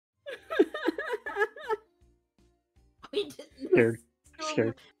Scared.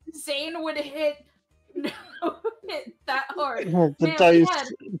 Scared. Zane would hit that hard. Oh, the Man,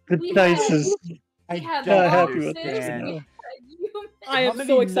 dice. The dice is. We had not happy with losses, this. we now. had you- I How am many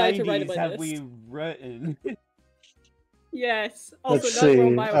so excited to write 90s about have this. we written? Yes. Also, Let's another see.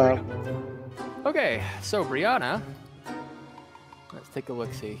 one by Okay, so Brianna, let's take a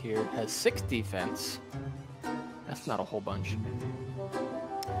look-see here, has 6 defense. That's not a whole bunch.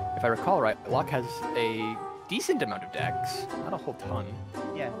 If I recall right, Locke has a decent amount of dex, not a whole ton.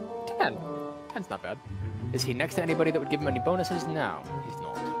 Yeah. 10. 10's not bad. Is he next to anybody that would give him any bonuses? No, he's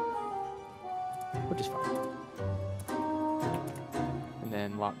not. Which is fine. And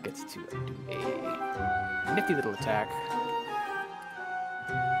then Locke gets to do a nifty little attack.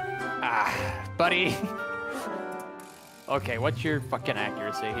 Ah, buddy. Okay, what's your fucking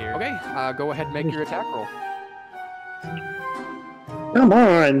accuracy here? Okay, go ahead and make your attack roll. Come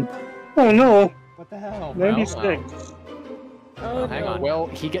on. Oh no. What the hell? 96. Oh, Hang no. on. Well,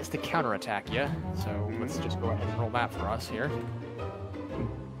 he gets to counterattack you, so let's just go ahead and roll that for us here.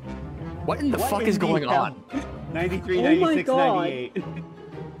 What in the fuck is going on? 93, Oh my 96, God. 98.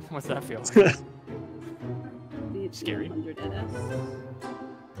 What's that feel like? The Scary. 100 NS.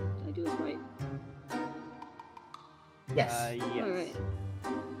 Did I do it right? Yes. Yes. Alright.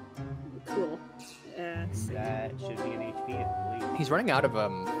 Cool. That should be an HP, I believe. He's running out of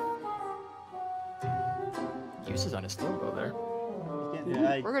uses on his steel bow there.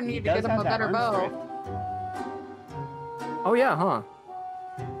 We're gonna need to get him a better bow. Oh yeah, huh?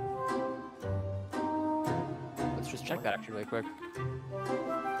 Let's just check that actually really quick.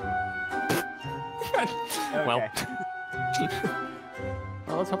 Well.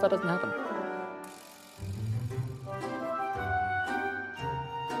 Well, let's hope that doesn't happen.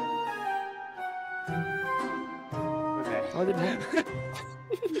 Okay. Oh, it didn't happen.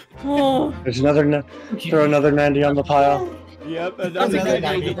 Oh, There's another. Throw another 90 on the pile. Yep, Another another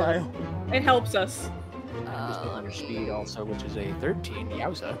 90. 90. it helps us. Under speed also, which is a 13.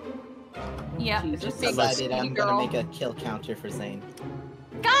 Yowza. Yeah, Jesus. just big Decided I'm gonna girl. make a kill counter for Zane.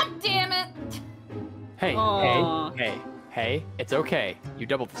 God damn it! Hey, Aw. hey, it's okay. You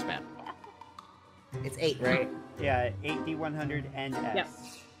doubled this man. It's 8, right? Yeah, 8D100 and S. Yep.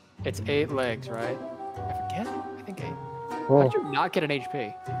 It's 8 legs, right? I forget. I think 8. Oh. How'd you not get an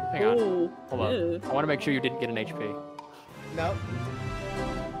HP? Hang on. Oh, Hold on. ew. I want to make sure you didn't get an HP. No.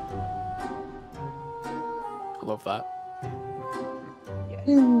 Love that. Yes.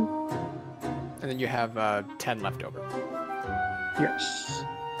 And then you have 10 left over. Yes.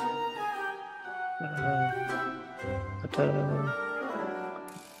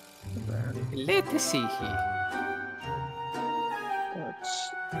 Let's see here. That's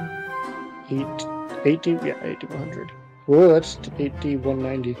 80, yeah, 80, 100. Whoa, that's 80,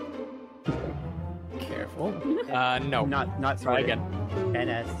 190. Careful. No. Not Try sorted. again.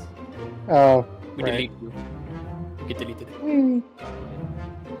 NS. Oh, We right. delete you. You get deleted.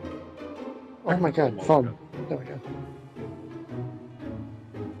 Oh my god, phone. There we go.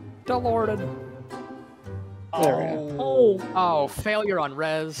 Delorded. There we go. Oh, Oh, failure on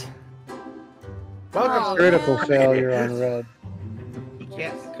res. Oh, Critical man. failure on red. You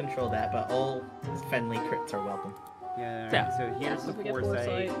can't control that, but all friendly crits are welcome. Yeah, Yeah. so here's don't the forget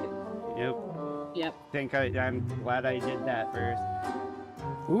foresight. Yep. Yep. I'm glad I did that first.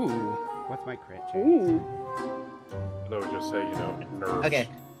 Ooh. What's my crit chance? Ooh. I would just say, you know, nerves. Okay.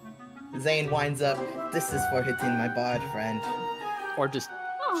 Zane winds up. This is for hitting my bard friend. Or just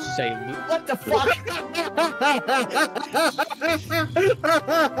say What the fuck?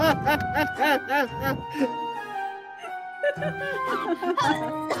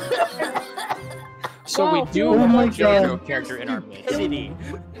 So Wow. we do Oh have my a JoJo God. character in our midst. Pity.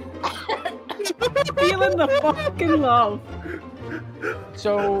 Feeling the fucking love.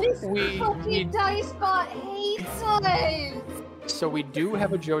 So This we fucking dice bot hates us! so we do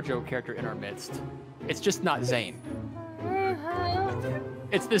have a JoJo character in our midst. It's just not Zane.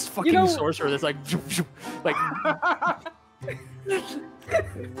 It's this fucking know- sorcerer that's like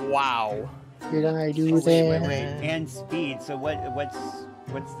wow. Did I do Wait, that? wait, wait. And speed. So what's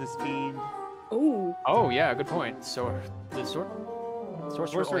the speed? Ooh. Oh yeah, good point. So the sorcerer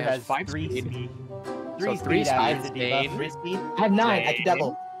Sorcerer only has has 5 3 speed. speed. So 3 3 speed after speed, the Zane. debuff. 3 speed? I have 9. I can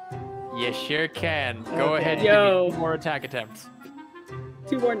double. You sure can. Go Okay. ahead and Yo. give me 2 more attack attempts.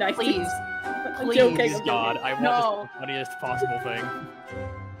 2 more nice Please. I'm Please. joking. Please I'm God, joking. I want No. this to be the funniest possible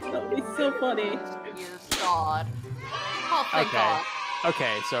thing. That would be so funny. Dear God. Oh, thank Okay. God.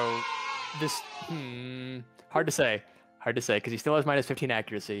 Okay, so this hard to say because he still has minus 15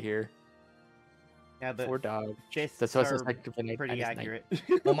 accuracy here. Yeah, but 4 dog. fists That's what's are effectively pretty accurate.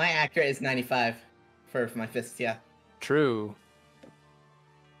 Well, my accurate is 95 for my fists, yeah. True.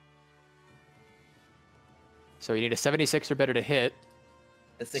 So you need a 76 or better to hit.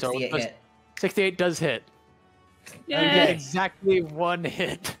 The So 68 does- hit. 68 does hit. You get Yay! exactly 1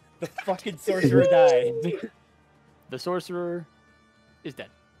 hit. The fucking sorcerer died. The sorcerer is dead.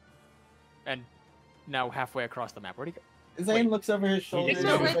 And now halfway across the map. Where'd he go? Zane looks over his shoulder. just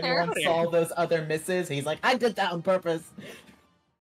right If there. anyone saw those other misses, he's like, I did that on purpose.